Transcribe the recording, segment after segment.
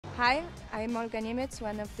Hi, I'm Olga Niemiec,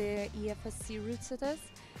 one of the IFSC Routesetters.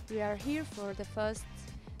 We are here for the first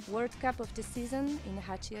World Cup of the season in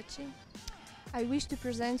Hachioji. I wish to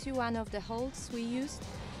present you one of the holds we used.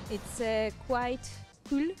 It's quite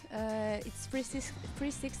cool. It's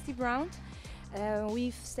 360 round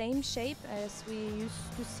with same shape as we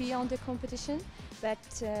used to see on the competition. But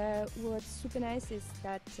what's super nice is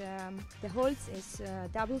that the holds is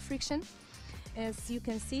double friction. As you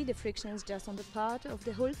can see, the friction is just on the part of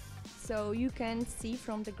the hull, so you can see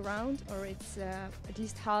from the ground, or it's at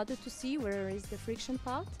least harder to see where is the friction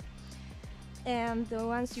part. And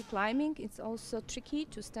once you're climbing, it's also tricky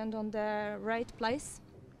to stand on the right place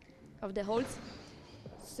of the holds.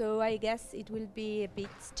 So I guess it will be a big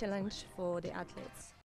challenge for the athletes.